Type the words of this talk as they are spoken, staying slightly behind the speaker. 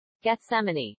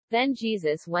Gethsemane. Then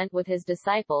Jesus went with his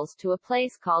disciples to a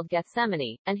place called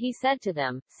Gethsemane, and he said to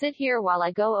them, "Sit here while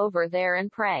I go over there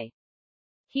and pray."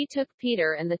 He took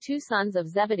Peter and the 2 sons of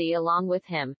Zebedee along with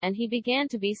him, and he began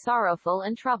to be sorrowful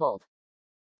and troubled.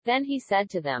 Then he said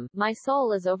to them, "My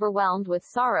soul is overwhelmed with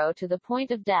sorrow to the point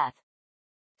of death.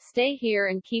 Stay here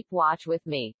and keep watch with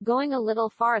me." Going a little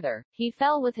farther, he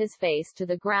fell with his face to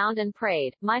the ground and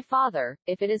prayed, "My Father,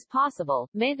 if it is possible,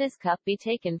 may this cup be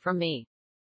taken from me.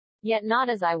 Yet not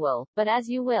as I will, but as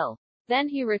you will." Then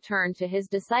he returned to his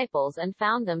disciples and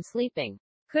found them sleeping.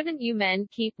 "Couldn't you men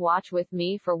keep watch with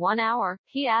me for 1 hour?"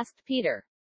 he asked Peter.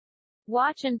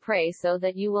 "Watch and pray so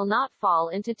that you will not fall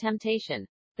into temptation.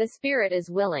 The spirit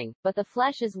is willing, but the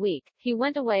flesh is weak." He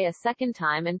went away a second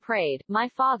time and prayed, "My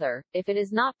Father, if it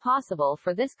is not possible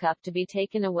for this cup to be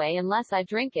taken away unless I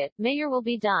drink it, may your will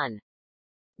be done."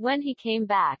 When he came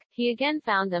back, he again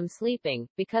found them sleeping,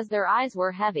 because their eyes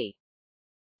were heavy.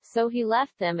 So he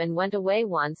left them and went away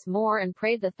once more and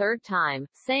prayed the 3rd time,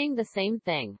 saying the same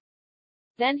thing.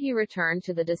 Then he returned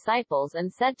to the disciples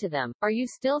and said to them, "Are you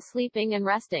still sleeping and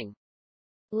resting?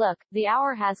 Look, the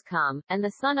hour has come, and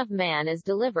the Son of Man is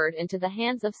delivered into the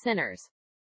hands of sinners.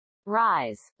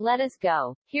 Rise, let us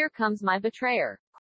go. Here comes my betrayer."